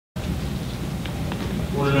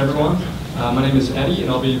Morning, everyone. My name is Eddie,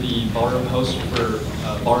 and I'll be the ballroom host for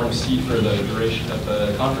Ballroom C for the duration of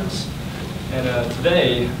the conference. And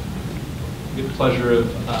today, we get the pleasure of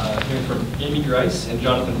hearing from Amy Grice and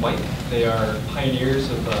Jonathan White. They are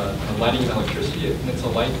pioneers of lighting and electricity at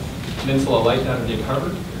Peninsula Light out of Gig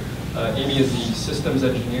Harbor. Amy is the systems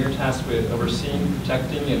engineer tasked with overseeing,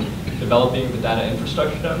 protecting, and developing the data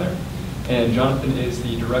infrastructure down there. And Jonathan is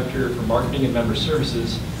the director for marketing and member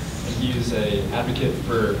services. And he is an advocate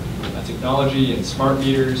for technology and smart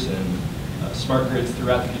meters and smart grids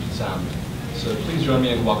throughout the Puget Sound. So please join me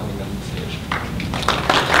in welcoming them to the stage.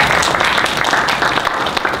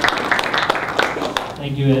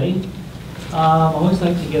 Thank you, Eddie. I always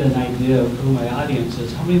like to get an idea of who my audience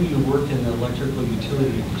is. How many of you work in the electrical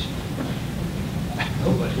utility industry?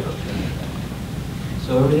 Nobody. Okay.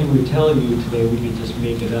 So everything we tell you today, we can just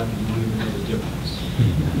make it up and you won't even know the difference.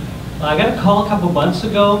 I got a call a couple months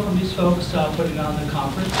ago from these folks putting on the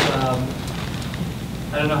conference.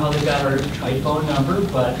 I don't know how they got our phone number,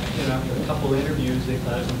 but after a couple interviews, they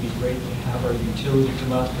thought it would be great to have our utility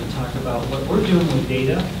come up and talk about what we're doing with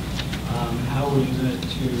data and how we're using it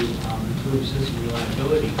to improve system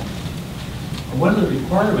reliability. One of the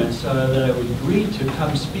requirements that I would agree to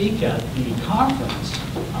come speak at the conference,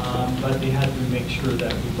 but they had to make sure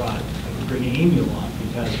that I could bring Amy along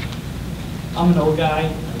because I'm an old guy.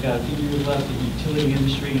 I've got a few years left in the utility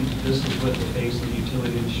industry. This is what the face of the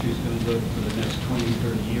utility industry is going to look for the next 20,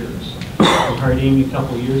 30 years. I hired Amy a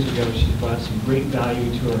couple of years ago. She brought some great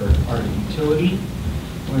value to our utility.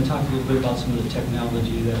 We're going to talk a little bit about some of the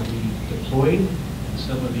technology that we deployed and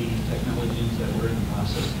some of the technologies that we're in the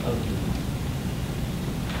process of doing.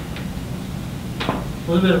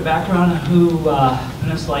 A little bit of background on who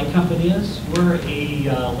Peninsula Light Company is. We're a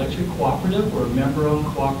electric cooperative. We're a member-owned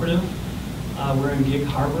cooperative. We're in Gig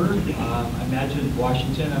Harbor. I imagine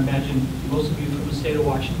Washington. I imagine most of you from the state of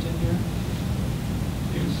Washington here.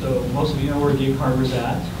 So most of you know where Gig Harbor's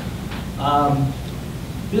at.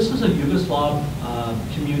 This is a Yugoslav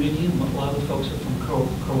community. A lot of the folks are from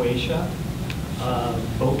Croatia.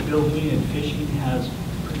 Boat building and fishing has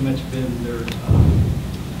pretty much been their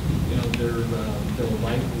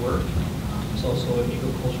life work. There's also an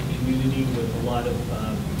agricultural community with a lot of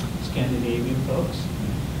Scandinavian folks.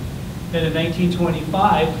 And in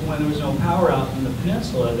 1925, when there was no power out in the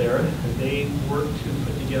peninsula there, they worked to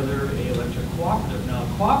put together an electric cooperative. Now,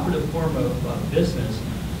 a cooperative form of business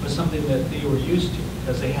was something that they were used to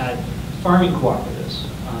because they had farming cooperatives.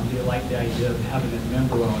 They liked the idea of having it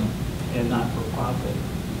member-owned and not-for-profit.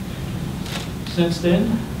 Since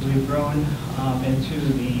then, we've grown into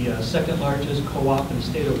the second largest co-op in the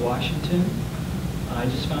state of Washington. I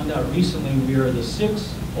just found out recently we are the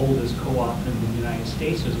sixth oldest co-op in the United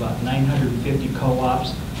States. There's about 950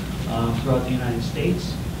 co-ops throughout the United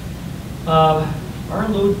States. Our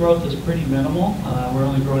load growth is pretty minimal. We're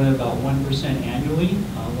only growing at about 1% annually.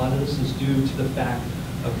 A lot of this is due to the fact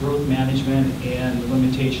of growth management and the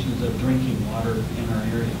limitations of drinking water in our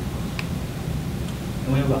area.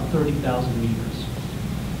 And we have about 30,000 meters.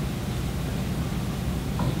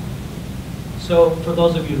 So for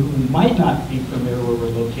those of you who might not be familiar where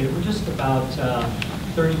we're located, we're just about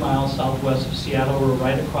 30 miles southwest of Seattle. We're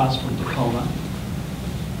right across from Tacoma.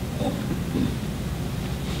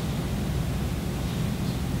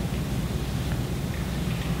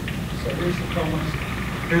 So here's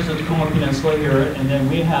the Tacoma Peninsula here, and then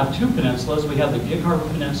we have two peninsulas. We have the Gig Harbor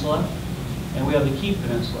Peninsula, and we have the Key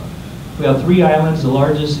Peninsula. We have three islands. The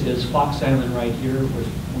largest is Fox Island right here.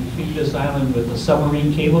 We feed this island with a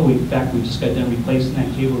submarine cable. In fact, we just got done replacing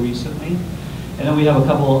that cable recently. And then we have a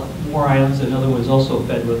couple more islands, another one is also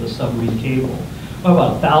fed with a submarine cable. We have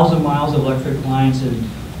about 1,000 miles of electric lines, and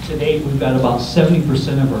to date we've got about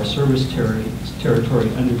 70% of our service territory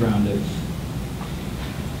undergrounded.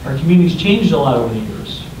 Our community's changed a lot over the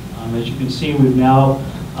years. As you can see, we've now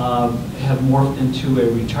have morphed into a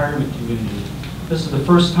retirement community. This is the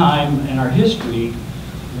first time in our history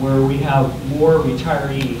where we have more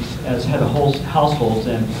retirees as head of households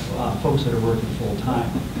than folks that are working full time.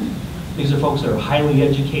 These are folks that are highly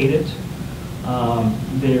educated.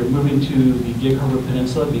 They're moving to the Gig Harbor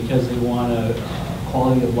Peninsula because they want a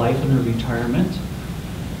quality of life in their retirement.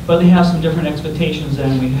 But they have some different expectations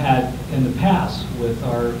than we had in the past with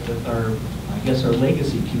our I guess, our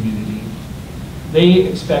legacy community. They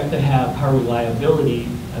expect to have power reliability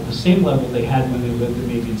at the same level they had when they lived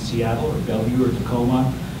maybe in Seattle or Bellevue or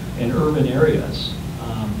Tacoma in urban areas.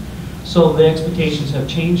 So the expectations have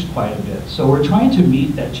changed quite a bit. So we're trying to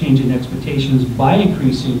meet that change in expectations by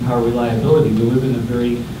increasing power reliability. We live in a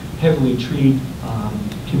very heavily treed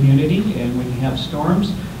community, and when you have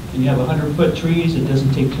storms and you have 100-foot trees, it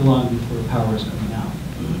doesn't take too long before power is coming out.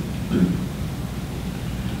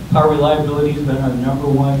 Power reliability has been our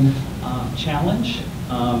 _1 challenge.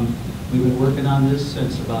 We've been working on this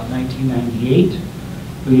since about 1998.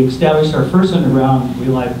 We established our first underground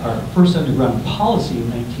policy in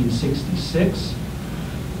 1966.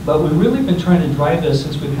 But we've really been trying to drive this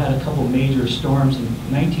since we've had a couple major storms. In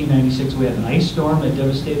 1996, we had an ice storm that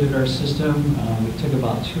devastated our system. It took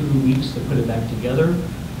about 2 weeks to put it back together.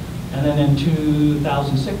 And then in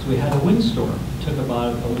 2006, we had a windstorm. It took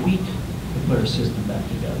about a week to put our system back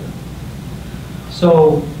together.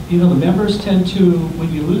 So, you know, the members tend to,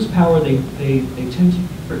 when you lose power, they tend to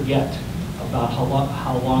forget about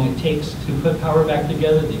how long it takes to put power back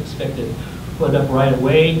together. They expect it put up right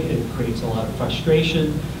away. It creates a lot of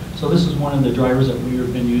frustration. So this is one of the drivers that we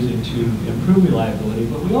have been using to improve reliability.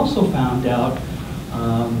 But we also found out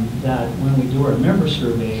that when we do our member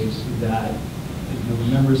surveys, that the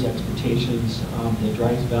members' expectations that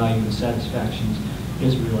drives value and satisfactions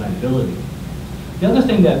is reliability. The other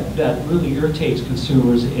thing that really irritates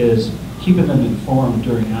consumers is keeping them informed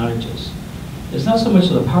during outages. It's not so much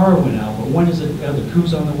that the power went out, but when is it, are the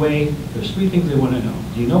crews on the way? There's 3 things they want to know.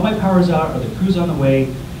 Do you know my power's out? Are the crews on the way?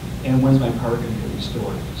 And when's my power going to get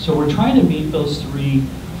restored? So we're trying to meet those 3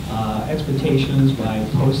 expectations by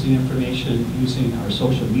posting information using our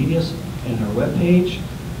social medias and our webpage.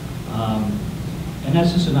 And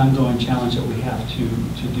that's just an ongoing challenge that we have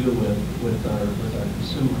to deal with our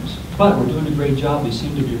consumers. But we're doing a great job. They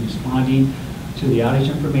seem to be responding to the outage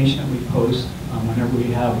information that we post whenever we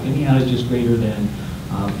have any outages greater than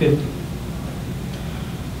 50.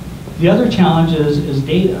 The other challenge is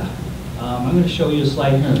data. I'm going to show you a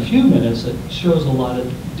slide here in a few minutes that shows a lot of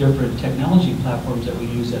different technology platforms that we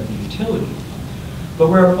use at the utility. But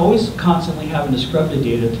we're always constantly having to scrub the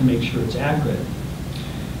data to make sure it's accurate.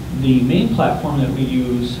 The main platform that we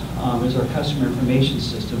use is our customer information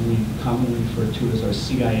system. We commonly refer to as our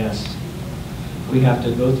CIS. We have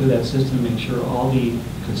to go through that system to make sure all the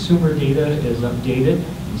consumer data is updated.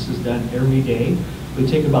 This is done every day. We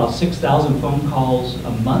take about 6,000 phone calls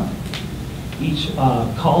a month. Each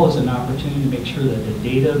call is an opportunity to make sure that the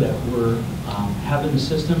data that we're have in the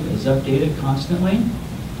system is updated constantly.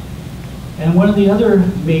 And one of the other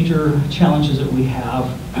major challenges that we have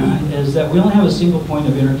is that we only have a single point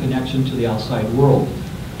of interconnection to the outside world.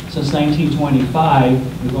 Since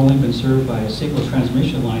 1925, we've only been served by a single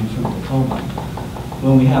transmission line from Tacoma.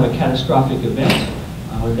 When we have a catastrophic event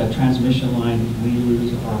with that transmission line, we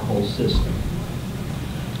lose our whole system.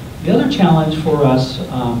 The other challenge for us,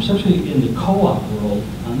 especially in the co-op world,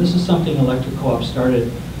 this is something electric co-op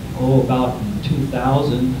started about in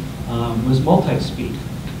 2000, was multi-speed.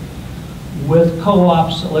 With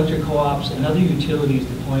co-ops, electric co-ops, and other utilities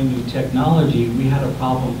deploying new technology, we had a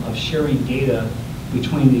problem of sharing data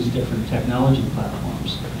between these different technology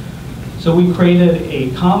platforms. So we created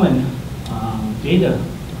a common data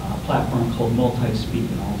platform called multi-speed,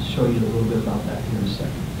 and I'll show you a little bit about that here in a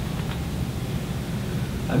second.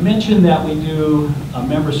 I mentioned that we do a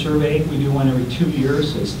member survey. We do one every 2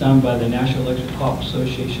 years. It's done by the National Electric Co-op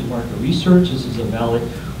Association Market Research. This is a valid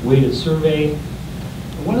weighted survey.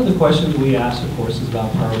 One of the questions we ask, of course, is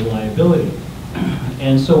about power reliability.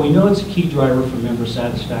 And so we know it's a key driver for member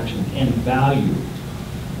satisfaction and value.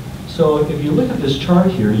 So if you look at this chart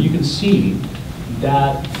here, you can see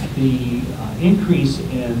that the increase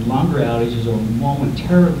in longer outages or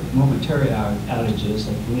momentary outages,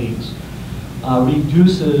 like leaks,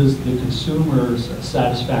 reduces the consumer's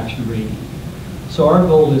satisfaction rating. So our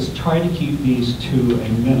goal is to try to keep these to a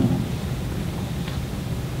minimum.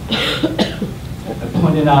 I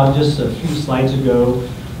pointed out just a few slides ago,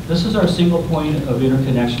 this is our single point of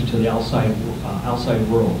interconnection to the outside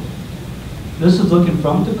world. This is looking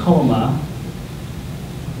from Tacoma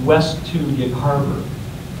west to Gig Harbor.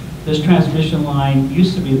 This transmission line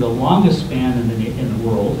used to be the longest span in the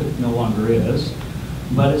world. It no longer is,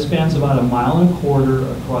 but it spans about 1.25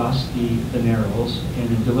 miles across the Narrows,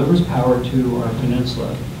 and it delivers power to our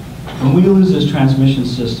peninsula. When we lose this transmission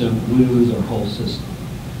system, we lose our whole system.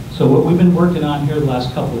 So what we've been working on here the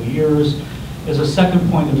last couple of years is a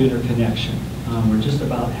second point of interconnection. We're just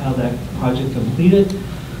about to have that project completed.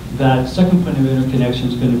 That second point of interconnection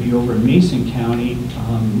is going to be over in Mason County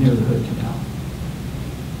near the Hood Canal.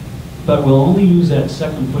 But we'll only use that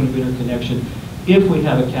second point of interconnection if we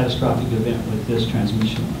have a catastrophic event with this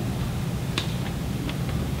transmission line.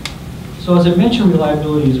 So as I mentioned,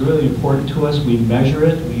 reliability is really important to us. We measure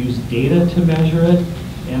it. We use data to measure it.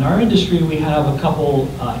 In our industry, we have a couple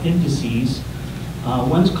indices.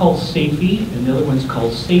 One's called SAFE, and the other one's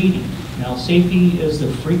called SADE. Now, SAFE is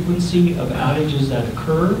the frequency of outages that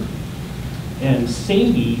occur, and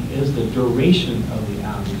SADE is the duration of the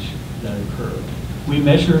outage that occurred. We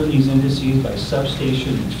measure these indices by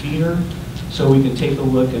substation and feeder, so we can take a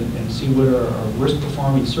look and see what are our worst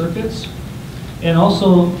performing circuits. And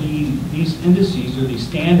also, these indices, or these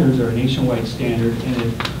standards, are a nationwide standard, and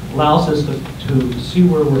it allows us to see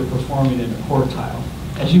where we're performing in a quartile.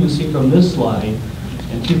 As you can see from this slide,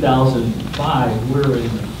 in 2005, we're in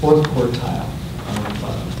the 4th quartile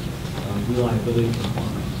of reliability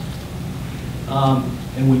performance.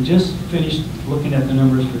 And we just finished looking at the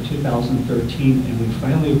numbers for 2013, and we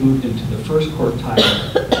finally moved into the 1st quartile,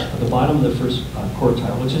 at the bottom of the 1st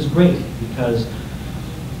quartile, which is great, because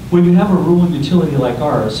when you have a rural utility like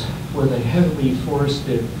ours, with a heavily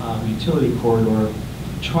forested utility corridor,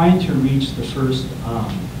 trying to reach the 1st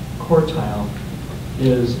quartile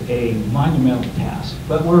is a monumental task.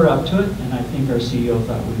 But we're up to it, and I think our CEO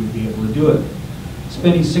thought we would be able to do it.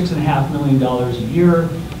 Spending $6.5 million a year,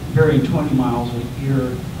 burying 20 miles a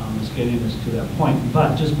year is getting us to that point.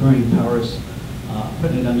 But just burning power,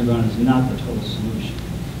 putting it underground is not the total solution.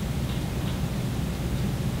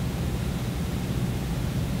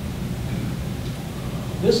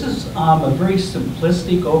 This is a very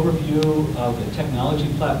simplistic overview of the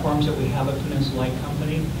technology platforms that we have at Peninsula Light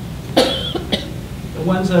Company. The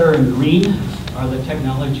ones that are in green are the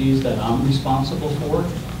technologies that I'm responsible for.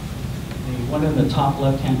 The one in the top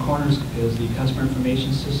left-hand corner is the customer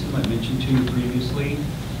information system I mentioned to you previously.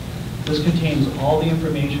 This contains all the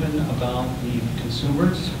information about the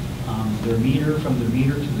consumers, their meter, from the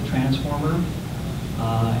meter to the transformer,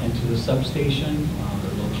 and to the substation,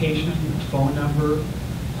 their location, their phone number.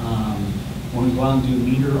 When we go out and do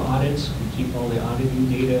meter audits, we keep all the auditing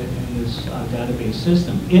data in this database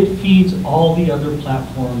system. It feeds all the other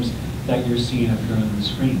platforms that you're seeing up here on the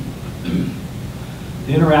screen.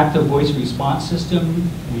 The interactive voice response system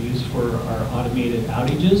we use for our automated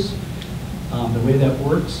outages. The way that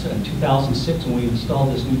works, in 2006 when we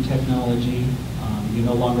installed this new technology, you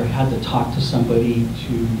no longer had to talk to somebody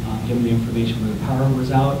to give them the information where the power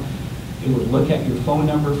was out. It would look at your phone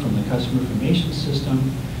number from the customer information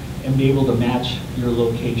system and be able to match your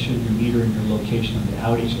location, your meter, and your location of the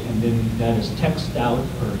outage, and then that is texted out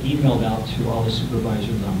or emailed out to all the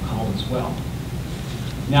supervisors on call as well.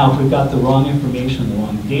 Now, if we've got the wrong information, the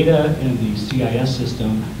wrong data in the CIS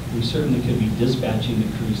system, we certainly could be dispatching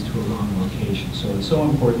the crews to a wrong location. So it's so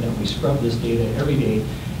important that we scrub this data every day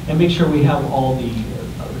and make sure we have all the,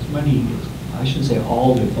 as many, I shouldn't say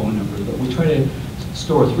all the phone numbers, but we try to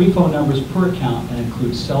store 3 phone numbers per account and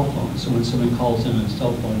include cell phones. So when someone calls in on a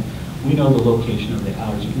cell phone, we know the location of the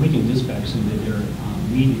outage. We can dispatch somebody there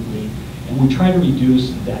immediately. And we try to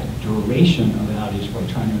reduce that duration of the outage by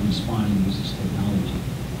trying to respond and use this technology.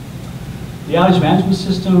 The outage management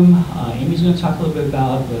system, Amy's going to talk a little bit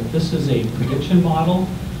about, but this is a prediction model.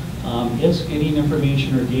 It's getting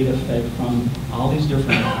information or data fed from all these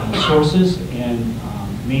different sources, and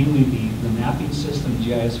mainly the mapping system,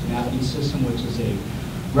 GIS mapping system, which is a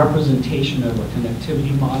representation of a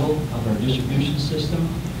connectivity model of our distribution system.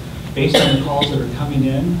 Based on the calls that are coming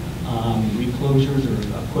in, reclosures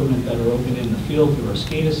or equipment that are open in the field through our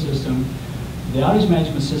SCADA system, the outage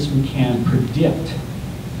management system can predict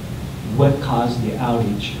what caused the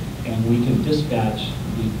outage, and we can dispatch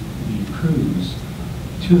the crews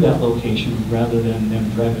to that location rather than them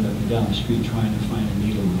driving up and down the street trying to find a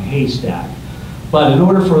needle in a haystack. But in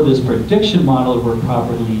order for this prediction model to work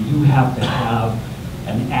properly, you have to have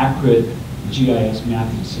an accurate GIS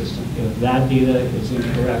mapping system. If that data is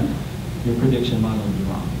incorrect, your prediction model will be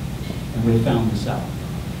wrong. And we found this out.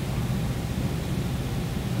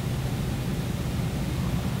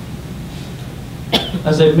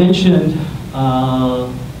 As I mentioned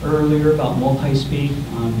earlier about multi-speed,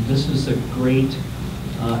 this is a great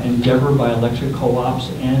endeavor by electric co-ops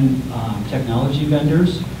and technology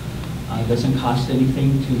vendors. It doesn't cost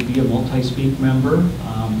anything to be a multi-speak member.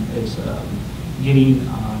 It's getting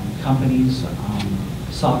companies,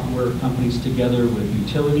 software companies together with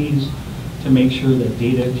utilities to make sure that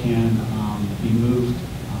data can be moved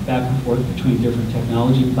back and forth between different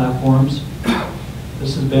technology platforms.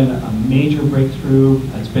 This has been a major breakthrough.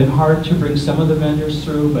 It's been hard to bring some of the vendors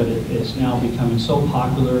through, but it's now becoming so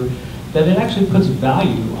popular that it actually puts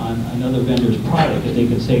value on another vendor's product. That they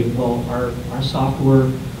can say, well, our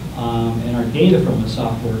software and our data from the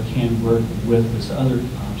software can work with this other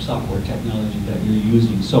software technology that you're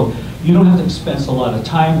using. So you don't have to spend a lot of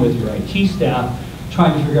time with your IT staff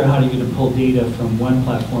trying to figure out how you're going to pull data from one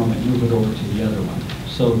platform and move it over to the other one.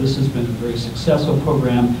 So this has been a very successful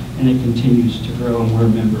program, and it continues to grow, and we're a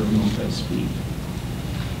member of multi-speed.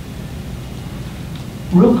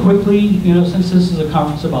 Real quickly, you know, since this is a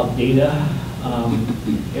conference about data,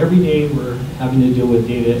 every day we're having to deal with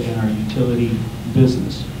data in our utility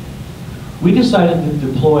business. We decided to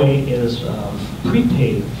deploy as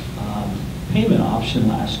prepaid payment option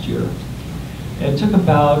last year. It took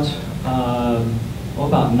about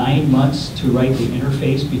 9 months to write the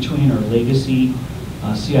interface between our legacy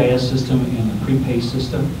CIS system and the prepaid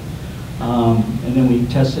system. And then we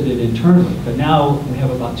tested it internally. But now we have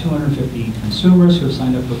about 250 consumers who have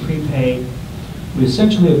signed up for prepay. We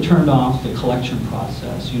essentially have turned off the collection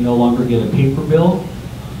process. You no longer get a paper bill.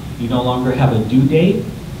 You no longer have a due date.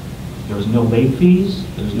 There's no late fees.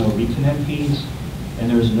 There's no reconnect fees. And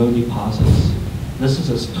there's no deposits. This is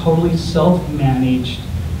a totally self-managed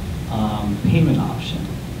payment option.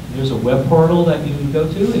 There's a web portal that you can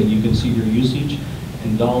go to, and you can see your usage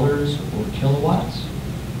in dollars or kilowatts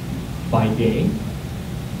by day.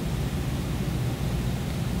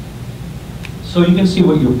 So you can see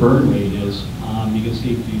what your burn rate is. You can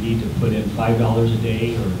see if you need to put in $5 a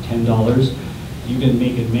day or $10. You can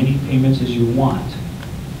make as many payments as you want.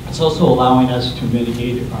 It's also allowing us to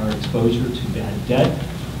mitigate our exposure to bad debt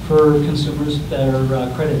for consumers that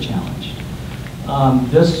are credit challenged.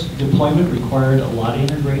 This deployment required a lot of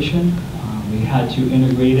integration. We had to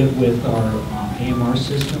integrate it with our AMR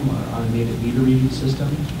system, our automated meter reading system,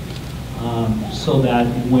 so that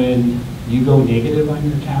when you go negative on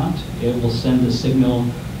your account, it will send a signal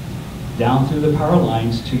down through the power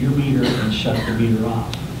lines to your meter and shut the meter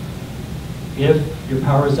off. If your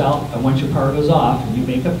power is out, and once your power goes off, and you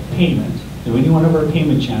make a payment through any one of our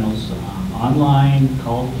payment channels, online,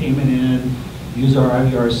 call the payment in, use our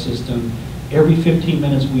IVR system, every 15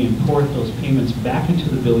 minutes we import those payments back into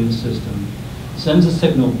the billing system, sends a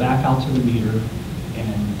signal back out to the meter,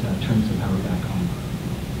 and turns the power back on.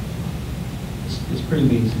 It's pretty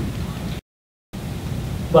amazing.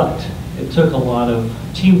 But it took a lot of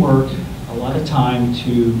teamwork, a lot of time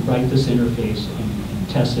to write this interface and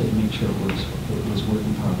test it and make sure it was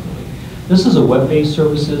working properly. This is a web-based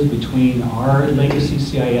services between our legacy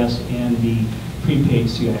CIS and the prepaid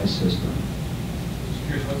CIS system. Just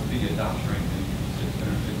curious, what's the adoption rate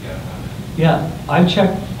that you Yeah, I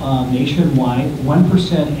checked nationwide,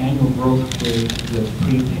 1% annual growth rate with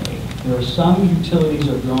prepay. There are some utilities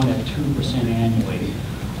that are growing at 2% annually.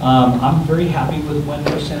 I'm very happy with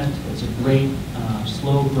 1%. It's a great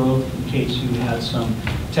slow growth in case you had some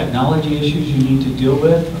technology issues you need to deal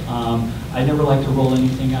with. I never like to roll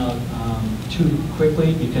anything out too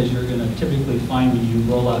quickly, because you're going to typically find when you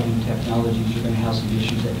roll out new technologies, you're going to have some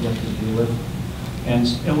issues that you have to deal with. And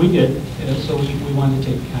we did, so we wanted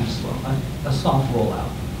to take it kind of slow, a soft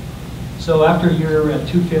rollout. So after a year at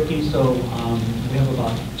 250, so we have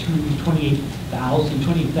about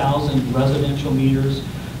 20,000 residential meters.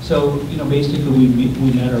 So, basically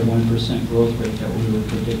we met our 1% growth rate that we were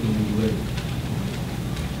predicting we would.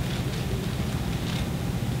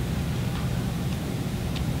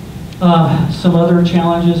 Some other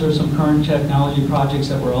challenges or some current technology projects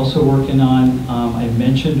that we're also working on. I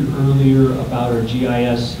mentioned earlier about our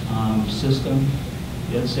GIS system.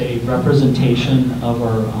 It's a representation of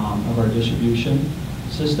our distribution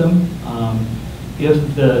system.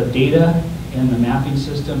 If the data in the mapping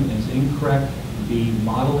system is incorrect, the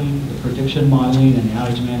modeling, the prediction modeling and the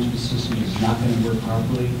outage management system is not going to work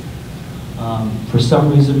properly. For some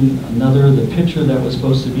reason or the picture that was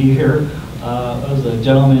supposed to be here was a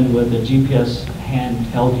gentleman with a GPS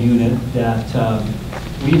handheld unit that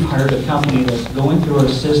we've hired a company that's going through our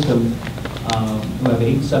system. We have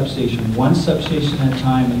 8 substations, one substation at a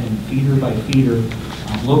time, and then feeder by feeder,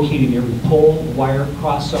 locating every pole, wire,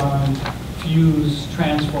 cross arm, fuse,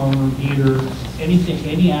 transformer, meter, anything,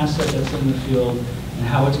 any asset that's in the field, and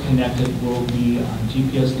how it's connected will be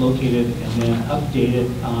GPS located and then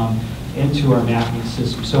updated into our mapping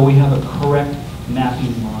system. So we have a correct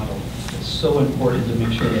mapping model. It's so important to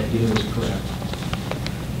make sure that data is correct.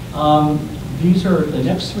 The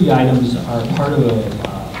next 3 items are part of a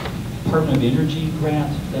Department of Energy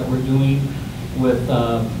grant that we're doing with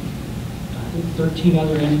I think 13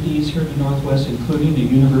 other entities here in the Northwest, including the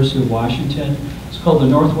University of Washington. It's called the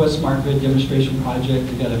Northwest Smart Grid Demonstration Project.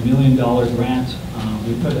 We got $1 million grant.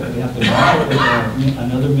 We have to match it with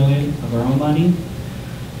another $1 million of our own money.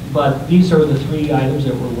 But these are the 3 items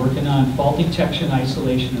that we're working on: fault detection,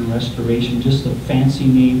 isolation, and restoration, just a fancy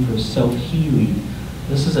name for self-healing.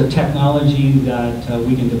 This is a technology that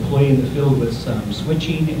we can deploy in the field with some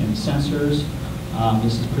switching and sensors.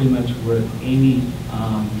 This is pretty much what Amy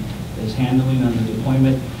is handling on the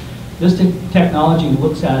deployment. This technology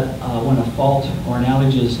looks at when a fault or an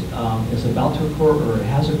outage is about to occur or it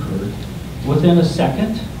has occurred. Within a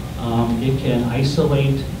second, it can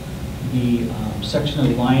isolate the section of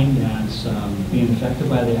the line that's being affected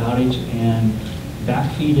by the outage and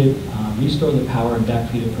backfeed it, restore the power and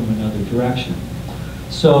backfeed it from another direction.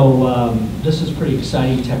 So this is pretty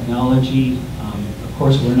exciting technology. Of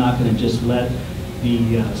course, we're not going to just let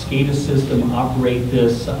the SCADA system operate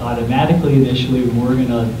this automatically initially. We're going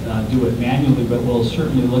to do it manually, but we'll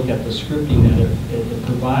certainly look at the scripting that it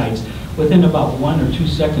provides. Within about 1 or 2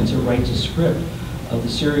 seconds, it writes a script of the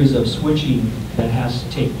series of switching that has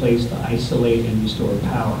to take place to isolate and restore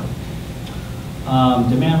power.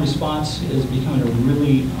 Demand response is becoming a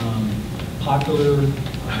really popular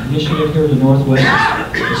initiative here in the Northwest.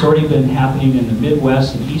 It's already been happening in the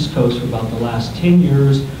Midwest and East Coast for about the last 10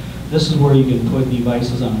 years. This is where you can put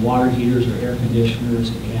devices on water heaters or air conditioners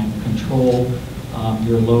and control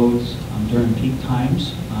your loads during peak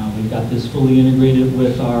times. We've got this fully integrated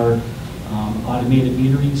with our automated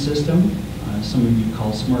metering system, some of you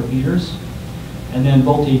call smart meters. And then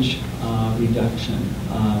voltage reduction.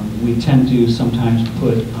 We tend to sometimes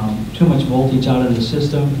put too much voltage out of the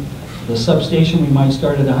system. The substation, we might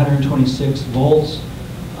start at 126 volts,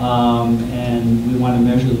 and we want to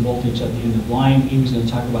measure the voltage at the end of line. Amy's going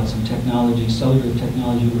to talk about some technology, cellular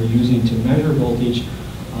technology we're using to measure voltage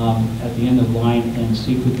at the end of line and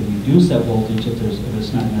see if we can reduce that voltage if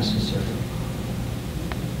it's not necessary.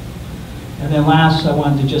 And then last, I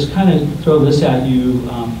wanted to just kind of throw this at you,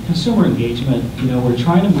 consumer engagement. You know, we're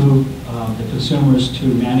trying to move the consumers to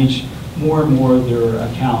manage more and more of their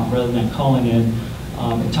account rather than calling in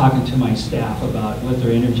and talking to my staff about what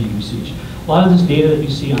their energy usage. A lot of this data that you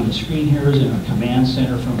see on the screen here is in our command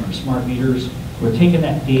center from our smart meters. We're taking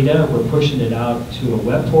that data, we're pushing it out to a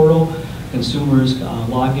web portal. Consumers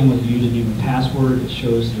log in with a username and password. It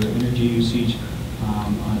shows their energy usage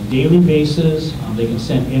on a daily basis. They can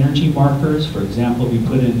send energy markers. For example, if you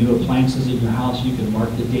put in new appliances in your house, you can mark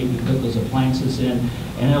the date you put those appliances in,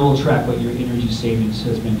 and it will track what your energy savings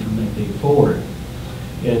has been from that day forward.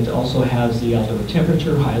 It also has the outdoor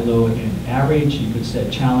temperature, high, low, and average. You can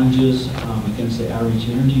set challenges against the average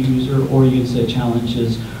energy user, or you can set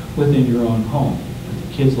challenges within your own home.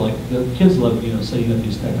 The kids love, setting up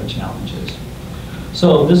these type of challenges.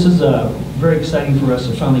 So this is very exciting for us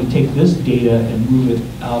to finally take this data and move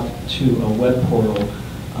it out to a web portal.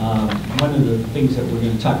 One of the things that we're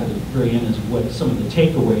going to talk at the very end is what some of the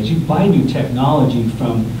takeaways. You buy new technology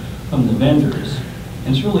from the vendors.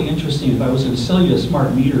 And it's really interesting. If I was going to sell you a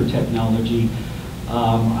smart meter technology,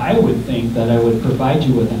 I would think that I would provide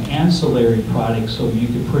you with an ancillary product so you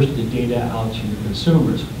could push the data out to your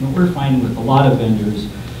consumers. What we're finding with a lot of vendors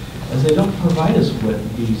is they don't provide us with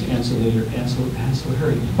these ancillary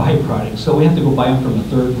byproducts, so we have to go buy them from a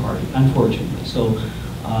third party, unfortunately. So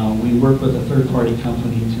we work with a third party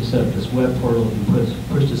company to set up this web portal and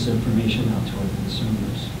push this information out to our consumers.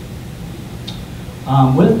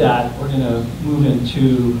 With that, we're going to move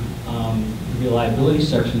into the reliability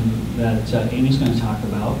section that Amy's going to talk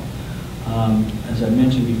about. As I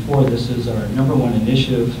mentioned before, this is our #1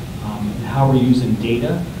 initiative, and how we're using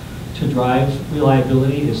data to drive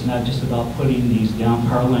reliability. It's not just about putting these down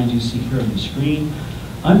power lines you see here on the screen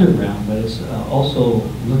underground, but it's also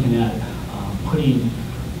looking at putting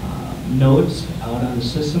nodes out on the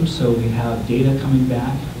system, so we have data coming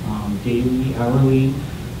back daily, hourly,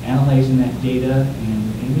 analyzing that data,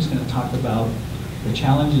 and Amy's going to talk about the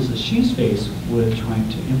challenges that she's faced with trying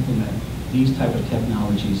to implement these type of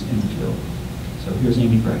technologies in the field. So here's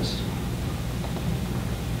Amy Grice.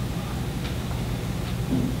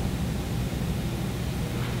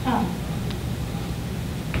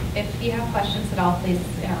 If you have questions at all, please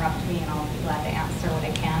interrupt me and I'll be glad to answer what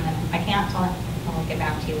I can. And if I can't, I'll get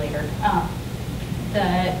back to you later.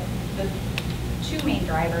 The two main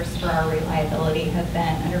drivers for our reliability have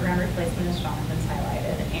been underground replacement, as Jonathan's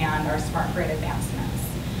highlighted, and our smart grid advancements.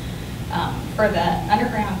 For the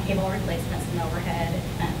underground cable replacements and overhead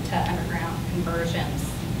to underground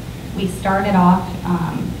conversions, we started off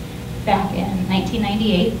back in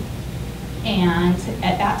 1998. And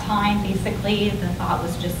at that time, basically, the thought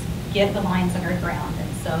was just get the lines underground. And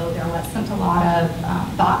so there wasn't a lot of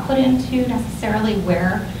thought put into necessarily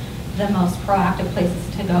where the most proactive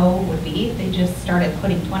places to go would be. They just started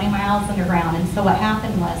putting 20 miles underground. And so what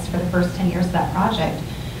happened was, for the first 10 years of that project,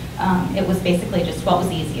 it was basically just what was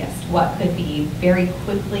easiest, what could be very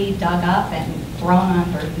quickly dug up and thrown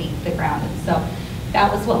underneath the ground. And so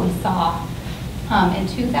that was what we saw. In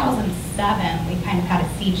 2007, we kind of had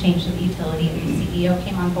a sea change to the utility. A new CEO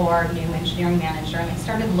came on board, new engineering manager, and they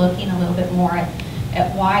started looking a little bit more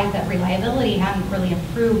at why that reliability hadn't really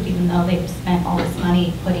improved, even though they've spent all this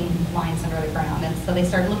money putting lines under the ground. And so they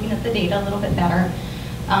started looking at the data a little bit better,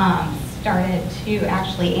 started to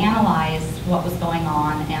actually analyze what was going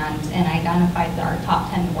on, and identified our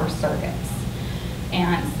top 10 worst circuits.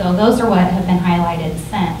 And so those are what have been highlighted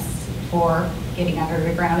since for getting under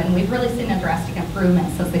the ground. And we've really seen a drastic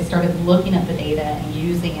improvement since they started looking at the data and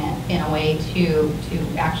using it in a way to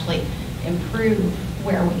actually improve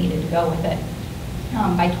where we needed to go with it.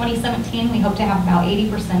 By 2017, we hope to have about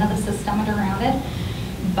 80% of the system undergrounded.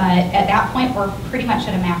 But at that point, we're pretty much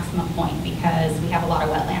at a maximum point because we have a lot of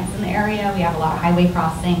wetlands in the area, we have a lot of highway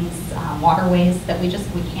crossings, waterways that we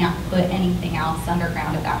can't put anything else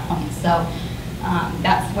underground at that point. So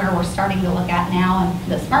that's where we're starting to look at now.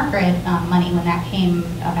 And the smart grid money, when that came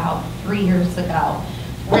about 3 years ago,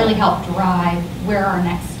 really helped drive where our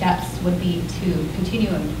next steps would be to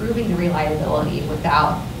continue improving the reliability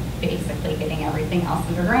without basically getting everything else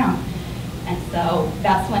underground. And so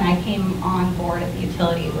that's when I came on board at the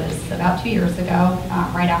utility. It was about 2 years ago,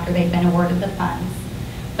 right after they'd been awarded the funds.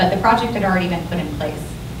 But the project had already been put in place.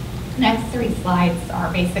 Next 3 slides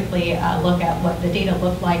are basically a look at what the data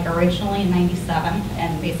looked like originally in '97,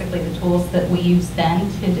 and basically the tools that we used then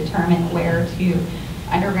to determine where to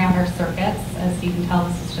underground our circuits. As you can tell,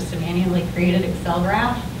 this is just a manually created Excel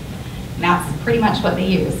graph. And that's pretty much what they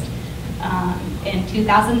used. In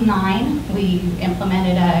 2009, we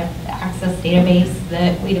implemented an access database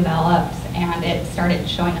that we developed, and it started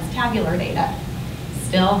showing us tabular data.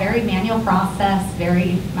 Still very manual process,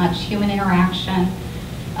 very much human interaction,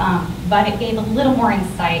 but it gave a little more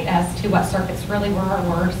insight as to what circuits really were our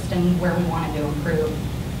worst and where we wanted to improve.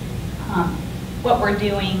 What we're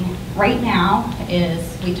doing right now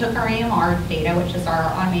is we took our AMR data, which is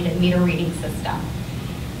our automated meter reading system,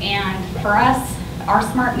 and for us, our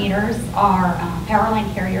smart meters are power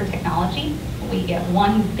line carrier technology. We get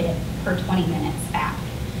 1 bit per 20 minutes back.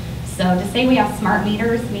 So to say we have smart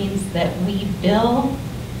meters means that we bill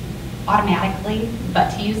automatically,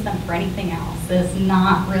 but to use them for anything else is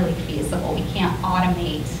not really feasible. We can't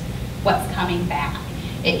automate what's coming back.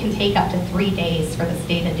 It can take up to 3 days for this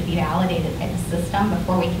data to be validated by the system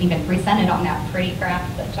before we can even present it on that pretty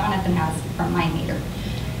graph that Jonathan has from my meter.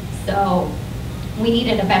 So we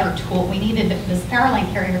needed a better tool. We needed, this power line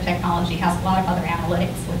carrier technology has a lot of other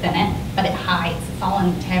analytics within it, but it hides. It's all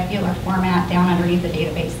in tabular format down underneath the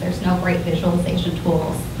database. There's no great visualization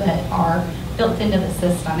tools that are built into the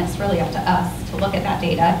system. It's really up to us to look at that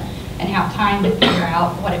data and have time to figure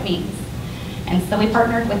out what it means. And so we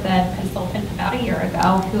partnered with a consultant about a year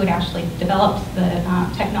ago who had actually developed the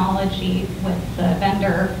technology with the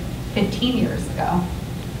vendor 15 years ago,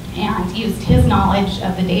 and used his knowledge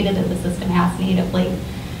of the data that the system has natively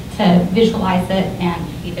to visualize it and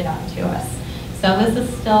feed it up to us. So this is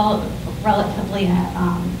still relatively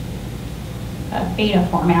a beta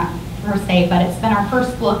format per se, but it's been our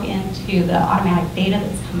first look into the automatic data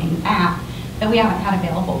that's coming back that we haven't had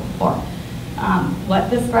available before. What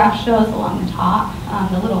this graph shows along the top,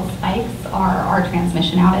 the little spikes are our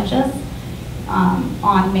transmission outages.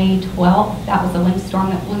 On May 12th, that was a windstorm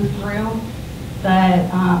that blew through.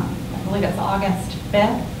 I believe it's August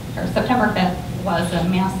 5th, or September 5th, was a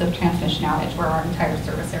massive transmission outage where our entire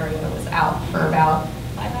service area was out for about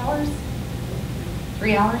 5 hours,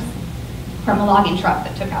 3 hours, from a logging truck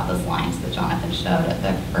that took out those lines that Jonathan showed at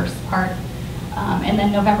the first part. And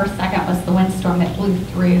then November 2nd was the windstorm that blew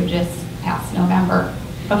through just past November.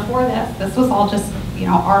 Before this was all just,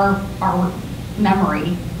 our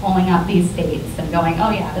memory pulling up these dates and going, oh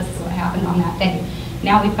yeah, this is what happened on that day.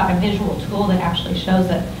 Now we've got a visual tool that actually shows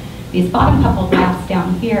it. These bottom couple graphs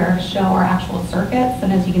down here show our actual circuits,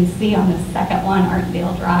 and as you can see on this second one,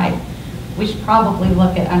 Artendale Drive, we should probably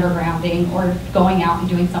look at undergrounding or going out and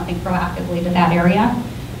doing something proactively to that area.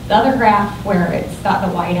 The other graph where it's got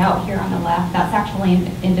the white out here on the left, that's actually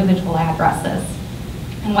individual addresses.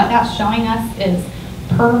 And what that's showing us is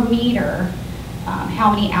per meter,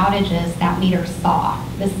 how many outages that meter saw.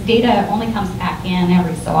 This data only comes back in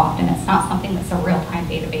every so often. It's not something that's a real-time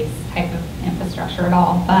database type of infrastructure at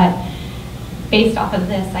all, but based off of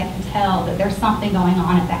this, I can tell that there's something going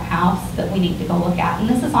on at that house that we need to go look at. And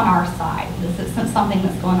this is on our side. This isn't something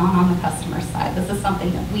that's going on the customer side. This is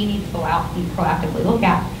something that we need to go out and proactively look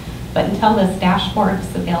at. But until this dashboard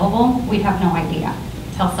is available, we have no idea.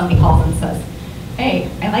 Until somebody calls and says, hey,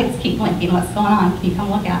 my lights keep blinking, what's going on? Can you come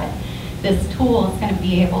look at it? This tool is going to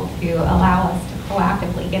be able to allow us to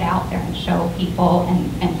proactively get out there and show people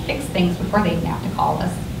and fix things before they even have to call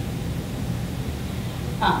us.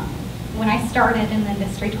 When I started in the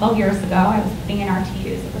industry 12 years ago, I was putting in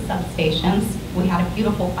RTUs at the substations. We had a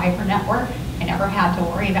beautiful fiber network. I never had to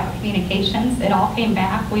worry about communications. It all came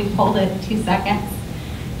back. We pulled it in 2 seconds.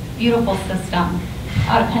 Beautiful system.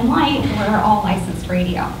 Out of PenLight, we're all licensed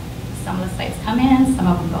radio. Some of the sites come in, some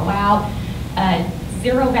of them go out.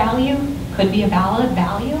 Zero value could be a valid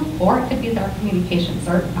value, or it could be that our communications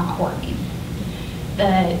are not working.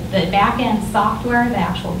 The back-end software, the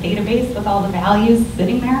actual database with all the values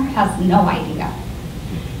sitting there, has no idea.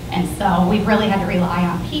 And so we really had to rely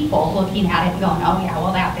on people looking at it and going, oh yeah,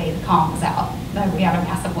 well that day the column was out. We had a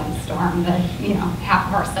massive windstorm. Half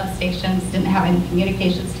of our substations didn't have any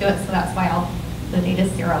communications to it, so that's why all the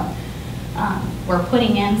data's zero. We're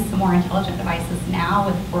putting in some more intelligent devices now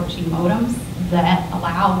with 4G modems that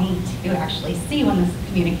allow me to actually see when this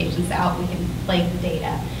communication's out. We can play the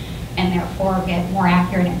data and therefore get more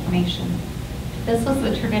accurate information. This was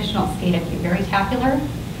the traditional SCADA view, very tabular.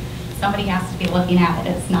 Somebody has to be looking at it,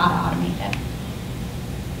 it's not automated.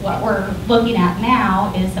 What we're looking at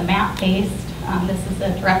now is a map-based, this is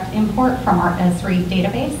a direct import from our Esri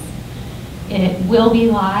database. It will be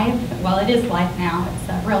live, well it is live now, it's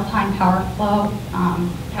a real-time power flow,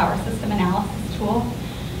 power system analysis tool.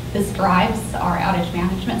 This drives our outage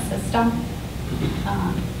management system.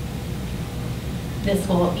 This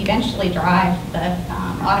will eventually drive the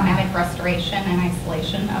automatic restoration and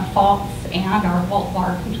isolation of faults and our volt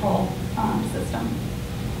bar control system.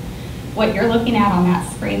 What you're looking at on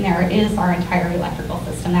that screen there is our entire electrical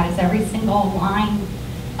system. That is every single line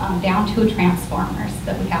down to transformers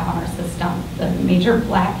that we have on our system. The major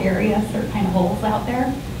black areas, or kind of holes out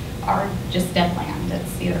there, are just dead land.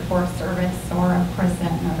 It's either Forest Service or a prison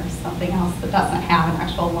or something else that doesn't have an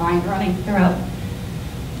actual line running through it.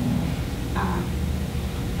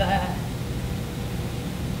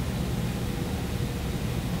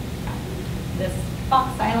 This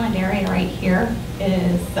Fox Island area right here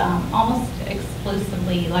is almost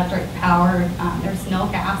exclusively electric powered. There's no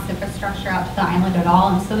gas infrastructure out to the island at all,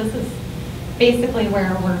 and so this is basically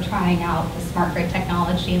where we're trying out the smart grid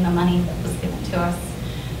technology and the money that was given to us.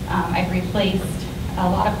 I've replaced a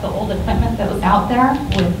lot of the old equipment that was out there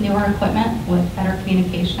with newer equipment with better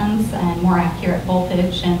communications and more accurate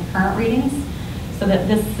voltage and current readings, so that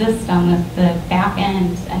this system, the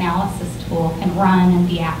back-end analysis tool, can run and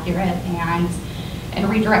be accurate and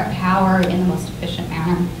redirect power in the most efficient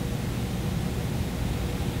manner.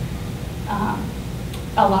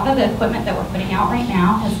 A lot of the equipment that we're putting out right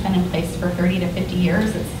now has been in place for 30 to 50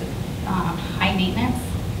 years. It's high maintenance.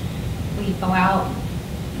 We go out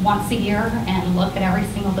once a year and look at every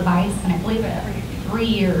single device, and I believe every 3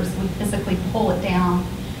 years we physically pull it down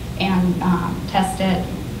and test it,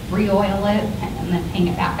 re-oil it, and then hang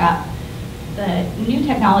it back up. The new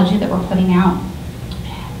technology that we're putting out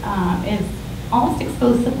is almost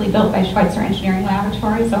exclusively built by Schweitzer Engineering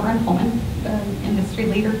Laboratories over in Pullman, the industry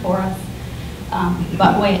leader for us.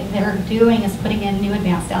 But what they're doing is putting in new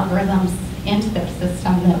advanced algorithms into their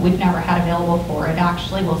system that we've never had available before. It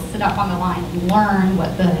actually will sit up on the line and learn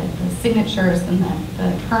what the signatures and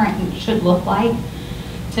the current should look like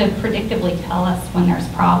to predictively tell us when there's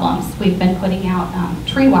problems. We've been putting out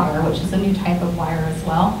tree wire, which is a new type of wire as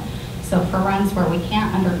well. So for runs where we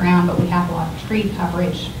can't underground, but we have a lot of tree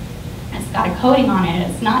coverage, it's got a coating on it.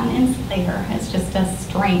 It's not an insulator, it's just a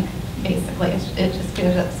strength, basically. It just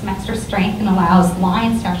gives it some extra strength and allows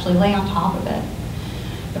lines to actually lay on top of it.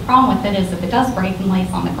 The problem with it is if it does break and lays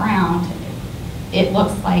on the ground, it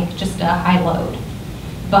looks like just a high load.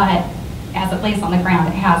 But as it lays on the ground,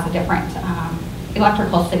 it has a different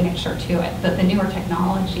electrical signature to it that the newer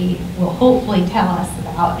technology will hopefully tell us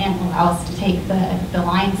about and allow us to take the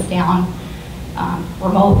lines down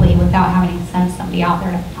remotely without having to send somebody out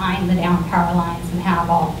there to find the down power lines and have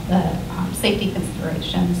all the safety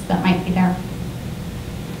considerations that might be there.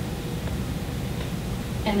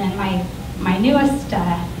 And then my newest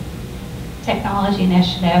technology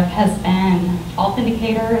initiative has been fault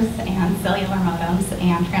indicators and cellular modems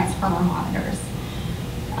and transformer monitors.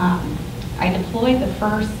 I deployed the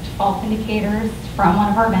first fault indicators from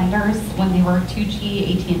one of our vendors when they were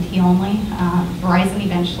 2G, AT&T only. Verizon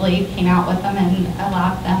eventually came out with them and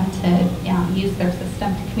allowed them to use their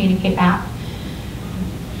system to communicate back.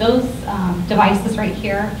 Those devices right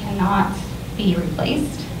here cannot be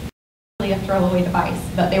replaced. A throwaway device,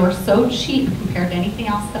 but they were so cheap compared to anything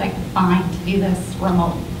else that I could find to do this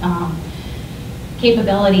remote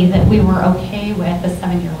capability that we were okay with a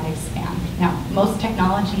 7-year lifespan. Now, most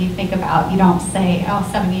technology you think about, you don't say, oh,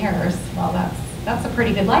 7 years. Well, that's a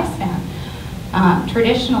pretty good lifespan.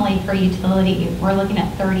 Traditionally, for utility, we're looking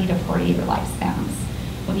at 30 to 40-year lifespans.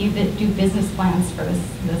 When you do business plans for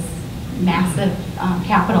this massive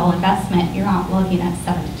capital investment, you're not looking at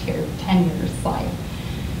 7 to 10 years life.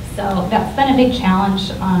 So that's been a big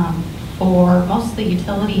challenge for most of the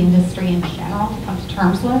utility industry in general to come to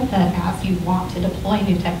terms with, that as you want to deploy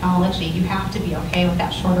new technology, you have to be okay with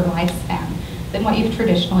that shorter lifespan than what you've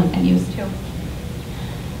traditionally been used to.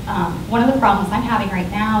 One of the problems I'm having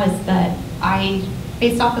right now is that I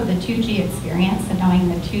based off of the 2G experience and knowing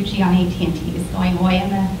that 2G on AT&T is going away in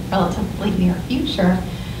the relatively near future,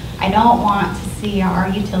 I don't want to see our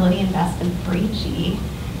utility invest in 3G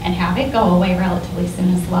and have it go away relatively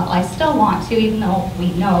soon as well. I still want to, even though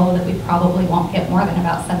we know that we probably won't get more than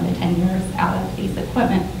about 7 to 10 years out of these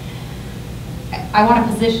equipment. I want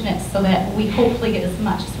to position it so that we hopefully get as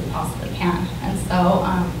much as we possibly can. And so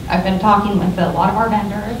I've been talking with a lot of our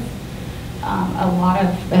vendors,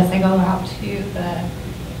 as I go out to the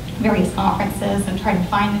various conferences and try to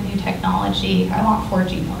find the new technology. I want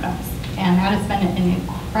 4G modems, and that has been an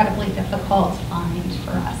incredibly difficult find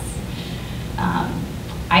for us.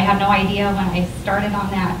 I had no idea when I started on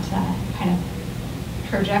that kind of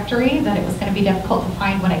trajectory that it was going to be difficult to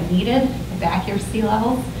find what I needed, the accuracy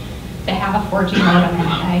levels, to have a 4G modem, and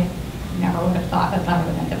I never would have thought that that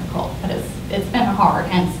would have been difficult, but it's been hard.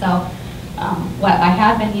 And so what I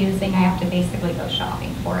had been using, I have to basically go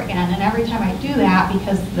shopping for again. And every time I do that,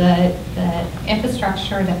 because the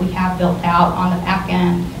infrastructure that we have built out on the back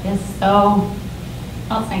end is so,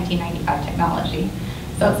 well, it's 1995 technology.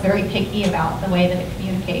 So it's very picky about the way that it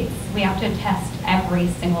communicates. We have to test every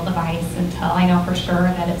single device until I know for sure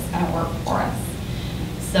that it's going to work for us.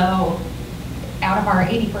 So out of our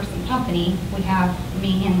 80-person company, we have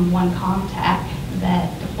me and one comm tech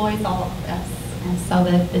that deploys all of this. And so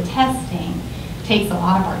the testing takes a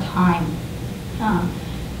lot of our time.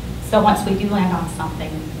 So once we do land on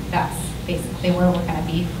something, that's basically where we're going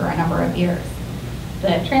to be for a number of years.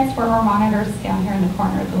 The transformer monitors down here in the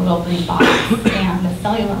corner, the little green box, and the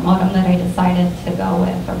cellular modem that I decided to go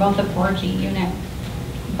with are both a 4G unit,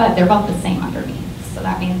 but they're both the same underneath. So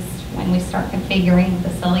that means when we start configuring the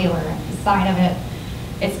cellular side of it,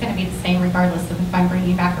 it's going to be the same regardless of if I'm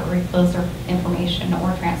bringing back a recloser information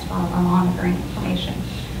or transformer monitoring information.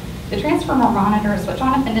 The transformer monitors, what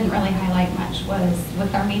Jonathan didn't really highlight much, was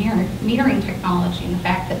with our metering technology and the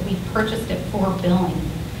fact that we purchased it for billing.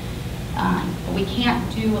 We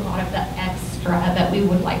can't do a lot of the extra that we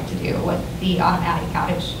would like to do with the automatic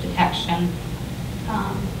outage detection.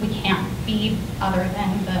 We can't feed other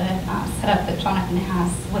than the setup that Jonathan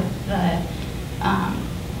has with the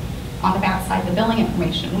on the back side, the billing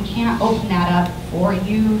information. We can't open that up for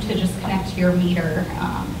you to just connect to your meter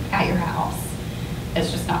at your house.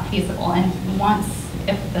 It's just not feasible. And once,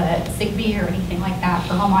 if the Zigbee or anything like that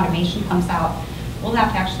for home automation comes out, we'll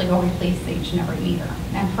have to actually go replace each and every meter.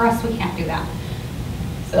 And for us, we can't do that.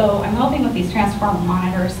 So I'm hoping with these transformer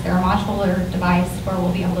monitors, they're a modular device where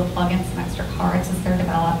we'll be able to plug in some extra cards as they're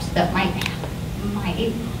developed that might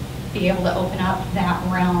be able to open up that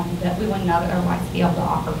realm that we wouldn't otherwise be able to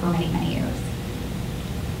offer for many, many years.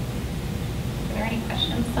 Are there any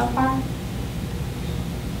questions so far?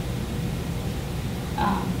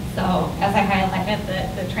 So as I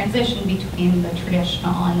highlighted, the transition between the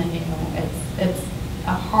traditional and the new, it's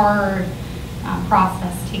a hard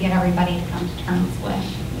process to get everybody to come to terms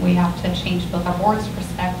with. We have to change both our board's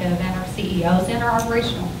perspective and our CEOs and our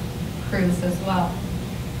operational crews as well.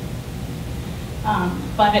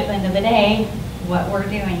 But at the end of the day, what we're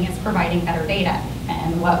doing is providing better data.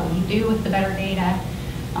 And what we do with the better data,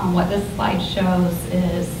 what this slide shows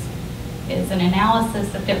is an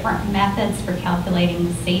analysis of different methods for calculating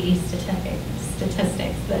the SAIDI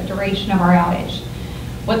statistics, the duration of our outage.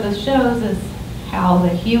 What this shows is how the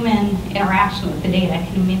human interaction with the data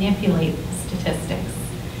can manipulate the statistics.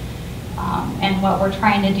 And what we're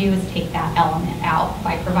trying to do is take that element out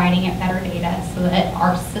by providing it better data so that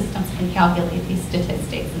our systems can calculate these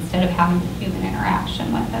statistics instead of having the human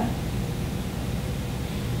interaction with it.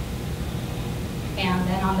 And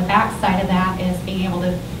then on the back side of that is being able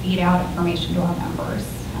to feed out information to our members.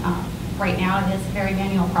 Right now it is a very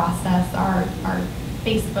manual process. Our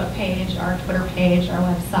Facebook page, our Twitter page, our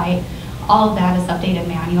website, all of that is updated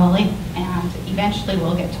manually, and eventually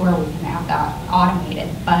we'll get to where we can have that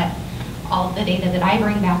automated. But all of the data that I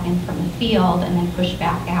bring back in from the field and then push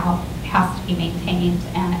back out has to be maintained,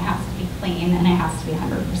 and it has to be clean, and it has to be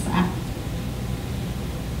 100%.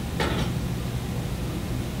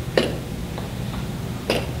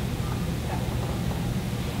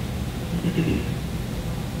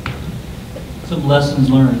 Some lessons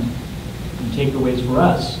learned and takeaways for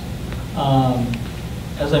us.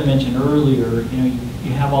 As I mentioned earlier,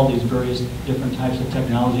 you have all these various different types of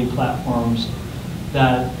technology platforms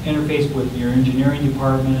that interface with your engineering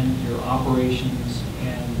department, your operations,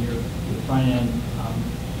 and your front-end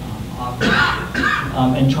office,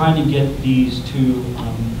 and trying to get these to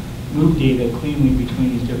move data cleanly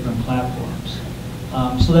between these different platforms.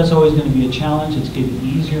 So that's always going to be a challenge. It's getting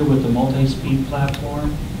easier with the multi-speed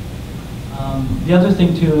platform. The other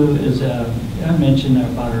thing too is I mentioned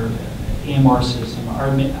about our AMR system, our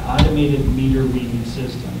automated meter reading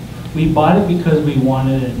system. We bought it because we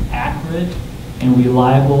wanted an accurate and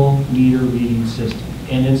reliable meter reading system,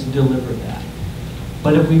 and it's delivered that.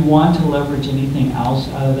 But if we want to leverage anything else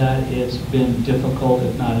out of that, it's been difficult,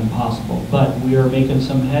 if not impossible. But we are making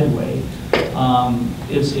some headway.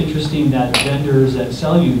 It's interesting that vendors that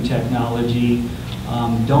sell you technology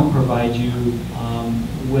don't provide you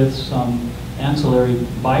with some ancillary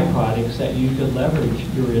byproducts that you could leverage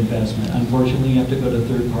your investment. Unfortunately, you have to go to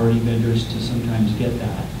third-party vendors to sometimes get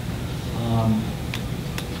that.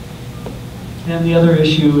 And the other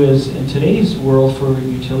issue is, in today's world for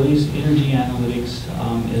utilities, energy analytics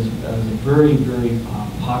is a very, very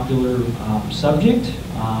popular subject,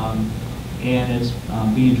 and it's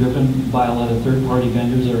being driven by a lot of third-party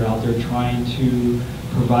vendors that are out there trying to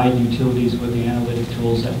provide utilities with the analytic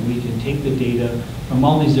tools that we can take the data from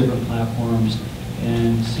all these different platforms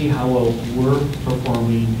and see how well we're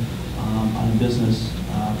performing on a business,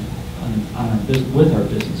 with our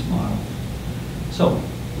business model. So,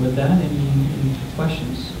 with that, any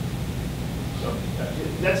questions? So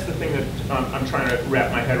that's the thing that I'm trying to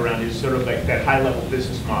wrap my head around, is sort of like that high-level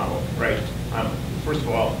business model, right? First of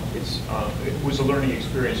all, it was a learning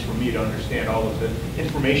experience for me to understand all of the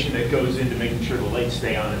information that goes into making sure the lights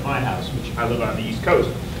stay on in my house, which I live on the East Coast.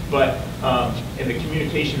 But and the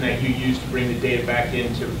communication that you use to bring the data back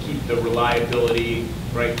in to keep the reliability,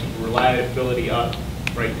 right? Keep the reliability up,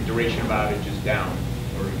 right? The duration of outage down,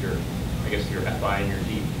 or I guess your FI and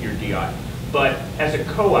your DI. But as a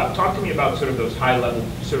co-op, talk to me about sort of those high-level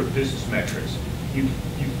sort of business metrics.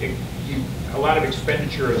 A lot of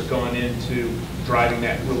expenditure has gone into driving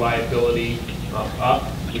that reliability up,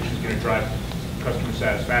 which is going to drive customer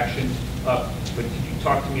satisfaction up. But could you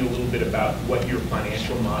talk to me a little bit about what your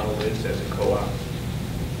financial model is as a co-op?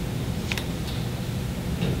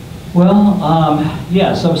 Well,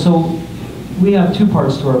 yeah, so we have two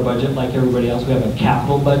parts to our budget, like everybody else. We have a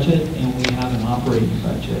capital budget and we have an operating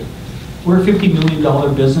budget. We're a $50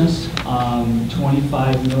 million business.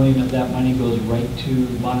 25 million of that money goes right to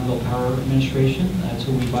Bonneville Power Administration. That's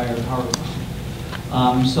who we buy our power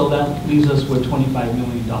from. So that leaves us with $25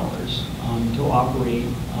 million to operate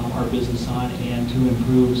our business on and to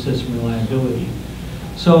improve system reliability.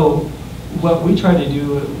 So what we try to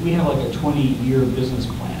do, we have like a 20-year business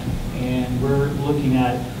plan, and we're looking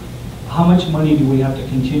at how much money do we have to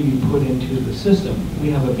continue to put into the system. We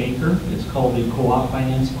have a banker, it's called the Co-op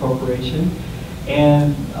Finance Corporation,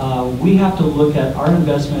 and we have to look at our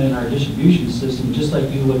investment in our distribution system just like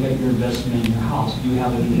you look at your investment in your house. Do you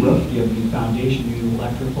have a new roof? Do you have a new foundation, new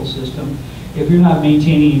electrical system? If you're not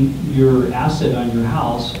maintaining your asset on your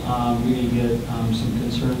house, you're going to get some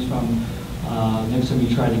concerns from next time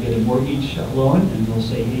you try to get a mortgage loan, and they'll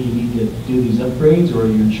say, hey, you need to do these upgrades, or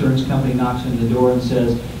your insurance company knocks on the door and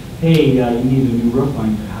says, hey, you need a new roof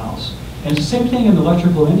on your house. And it's the same thing in the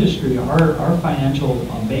electrical industry. Our financial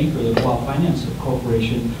banker, the Co-op Finance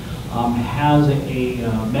Corporation, has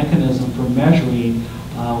a mechanism for measuring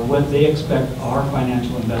what they expect our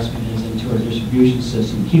financial investment is into our distribution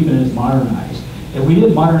system, keeping it modernized. If we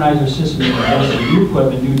didn't modernize our system and invest in new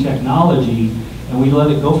equipment, new technology, and we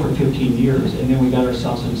let it go for 15 years, and then we got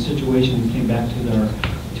ourselves in a situation, we came back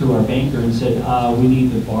to our banker and said, we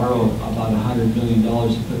need to borrow about $100 million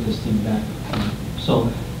to put this thing back.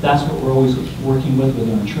 So that's what we're always working with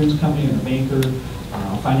our insurance company, our banker,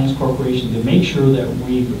 finance corporation, to make sure that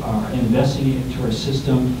we are investing into our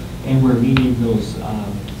system and we're meeting those, I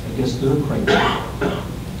guess, their criteria.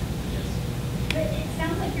 But it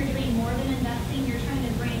sounds like you're doing more than investing. You're trying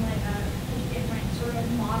to bring like a different sort of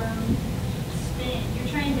modern spin. You're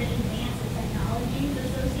trying to advance the technologies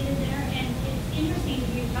associated there. And it's interesting to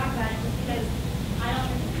you talk about it just because I don't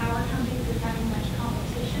think the power companies are having much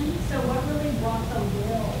competition. So what really brought the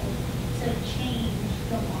will to change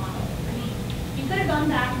the model? I mean, you could have gone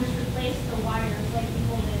back and just replaced the wires like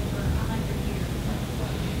people did for 100 years.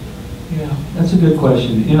 Yeah, that's a good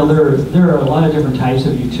question. You know, there are a lot of different types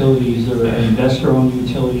of utilities. There are investor-owned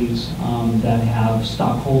utilities that have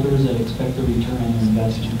stockholders that expect a return on their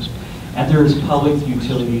investments. And there's public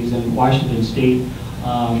utilities in Washington State.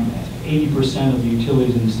 80% of the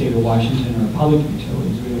utilities in the state of Washington are public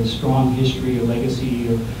utilities. We have a strong history, a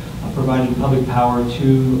legacy of providing public power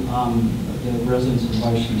to the residents of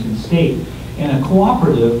Washington State. And a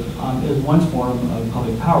cooperative is one form of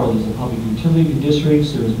public power. There's the public utility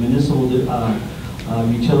districts, there's municipal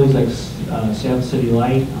utilities like Peninsula City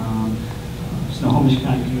Light, Snohomish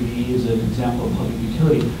County PUD is an example of public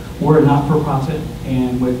utility. We're a not-for-profit,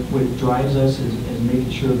 and what drives us is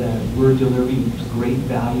making sure that we're delivering great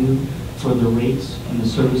value for the rates and the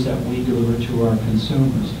service that we deliver to our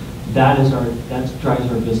consumers. that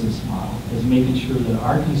drives our business model, is making sure that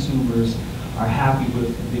our consumers are happy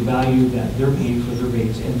with the value that they're paying for their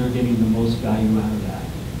rates and they're getting the most value out of that.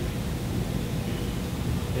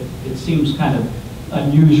 It seems kind of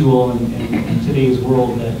unusual in today's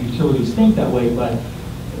world that utilities think that way, but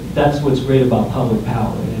that's what's great about public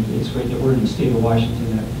power. And it's great that we're in the state of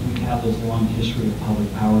Washington, that we have this long history of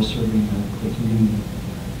public power serving the community.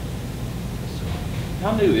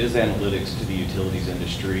 How new is analytics to the utilities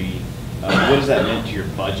industry? What has that meant to your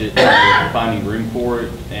budget? Are you finding room for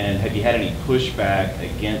it? And have you had any pushback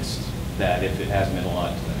against that, if it has meant a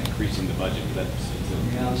lot to increasing the budget for that system?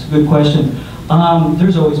 Yeah, that's a good question.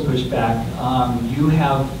 There's always pushback. You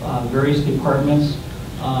have various departments.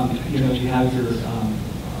 You have your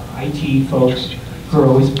IT folks who are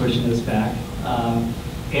always pushing us back.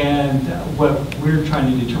 And what we're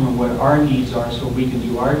trying to determine what our needs are so we can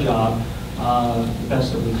do our job the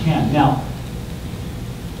best that we can. Now,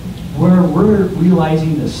 where we're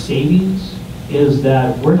realizing the savings is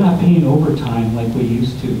that we're not paying overtime like we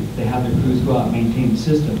used to have the crews go out and maintain the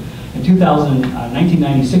system. In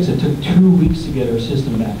 1996, it took 2 weeks to get our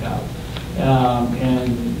system back up. And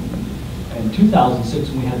in 2006,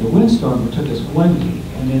 when we had the windstorm, it took us 1 week.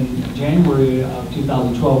 And in January of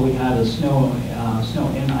 2012, we had a snow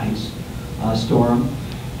and ice storm.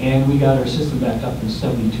 And we got our system back up in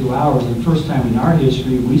 72 hours. And the first time in our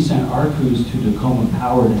history, we sent our crews to Tacoma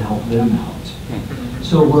Power to help them out.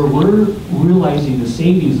 So where we're realizing the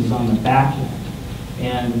savings is on the back end.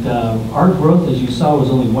 And our growth, as you saw, was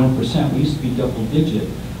only 1%. We used to be double digit.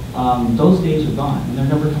 Those days are gone, and they're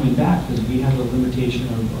never coming back because we have a limitation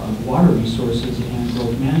of water resources, and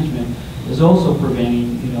growth management is also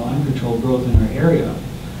preventing uncontrolled growth in our area.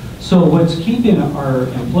 So what's keeping our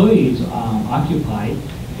employees occupied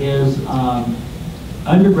is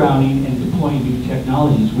undergrounding and deploying new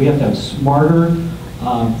technologies. We have to have smarter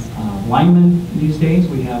linemen these days.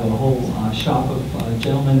 We have a whole shop of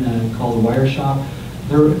gentlemen called the Wire Shop.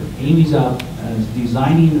 Amy's out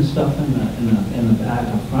designing the stuff in the back,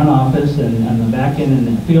 front office and the back end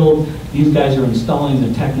in the field. These guys are installing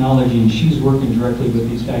the technology, and she's working directly with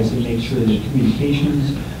these guys to make sure that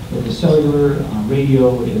communications with the cellular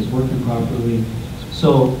radio is working properly.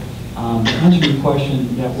 So to answer your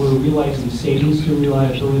question, that we're realizing savings through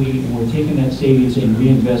reliability, and we're taking that savings and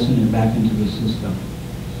reinvesting it back into the system.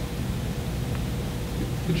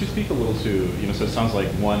 Could you speak a little to, so it sounds like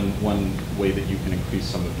one way that you can increase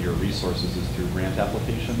some of your resources is through grant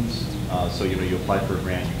applications. So, you apply for a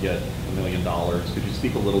grant, you get $1 million. Could you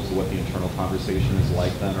speak a little to what the internal conversation is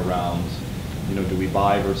like then around, do we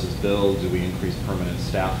buy versus build? Do we increase permanent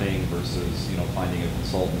staffing versus, finding a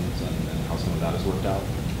consultant, and how some of that has worked out?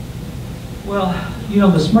 Well,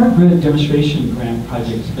 the Smart Grid Demonstration Grant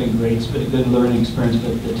project has been great. It's been a good learning experience,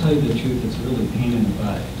 but to tell you the truth, it's really a pain in the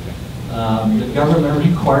butt. The government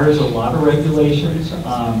requires a lot of regulations.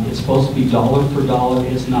 It's supposed to be dollar for dollar.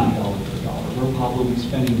 It's not dollar for dollar. We're probably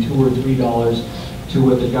spending $2 or $3 to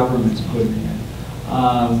what the government's putting in.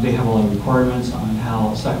 They have a lot of requirements on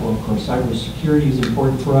how, well, of course, cybersecurity is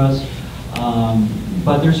important for us.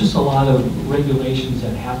 But there's just a lot of regulations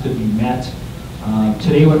that have to be met.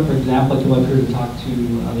 Today, for example, I came up here to talk to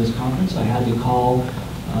this conference. I had to call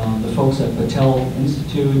the folks at Patel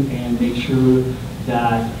Institute and make sure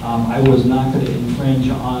that I was not going to infringe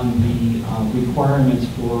on the requirements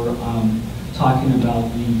for talking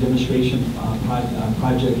about the demonstration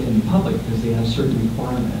project in public, because they have certain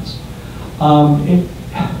requirements.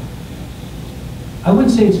 I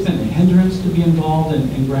wouldn't say it's been a hindrance to be involved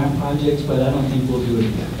in grant projects, but I don't think we'll do it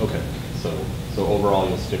again. Okay, so overall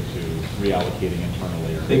you'll stick to reallocating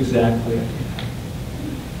internally. Exactly.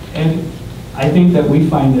 And I think that we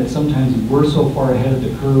find that sometimes we're so far ahead of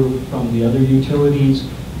the curve from the other utilities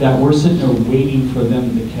that we're sitting there waiting for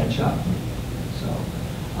them to catch up. So,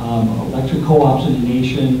 electric co-ops in the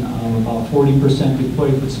nation, about 40%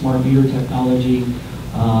 deployed with smart meter technology.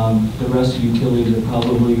 The rest of utilities are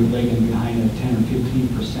probably lagging behind at 10 or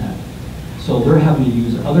 15%. So they're having to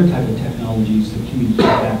use other type of technologies to communicate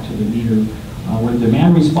back to the meter. With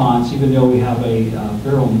demand response, even though we have a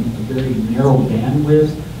very narrow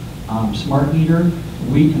bandwidth smart meter,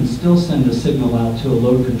 we can still send a signal out to a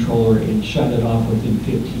load controller and shut it off within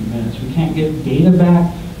 15 minutes. We can't get data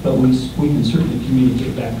back, but we can certainly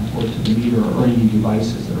communicate back and forth to the meter or any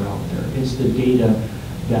devices that are out there. It's the data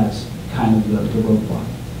that's kind of the roadblock.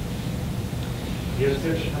 Do you have a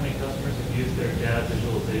sense of how many customers have used their data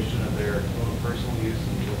visualization of their own personal use,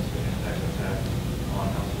 and what's the impact of that on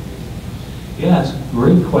household use? Yeah, it's a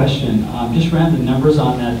great question. Just ran the numbers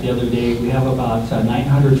on that the other day. We have about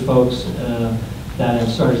 900 folks that have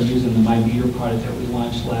started using the My Meter product that we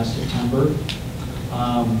launched last September.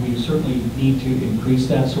 We certainly need to increase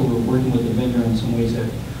that, so we're working with the vendor in some ways that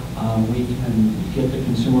we can get the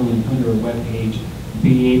consumer when they come to our webpage,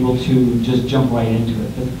 be able to just jump right into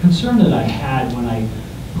it. But the concern that I had when I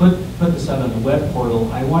put this out on the web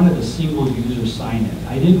portal, I wanted a single user sign-in.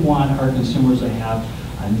 I didn't want our consumers to have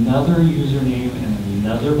another username and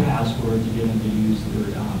another password to get them to use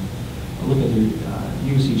their, look at their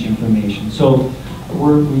usage information. So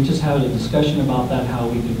we just had a discussion about that, how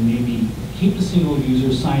we could maybe keep the single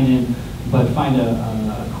user sign-in, but find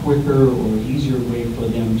a quicker or easier way for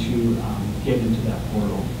them to get into that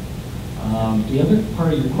portal. The other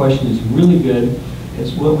part of your question is really good.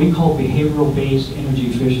 It's what we call behavioral-based energy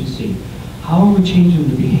efficiency. How are we changing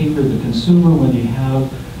the behavior of the consumer when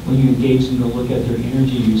you engage them to look at their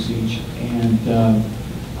energy usage? And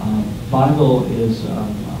Bonneville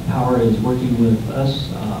Power is working with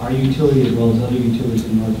us, our utility, as well as other utilities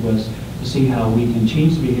in the Northwest, to see how we can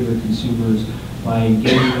change the behavior of consumers by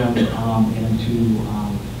getting them into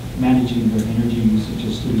managing their energy usage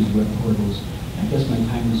just through these web portals. I guess my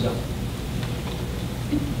time is up.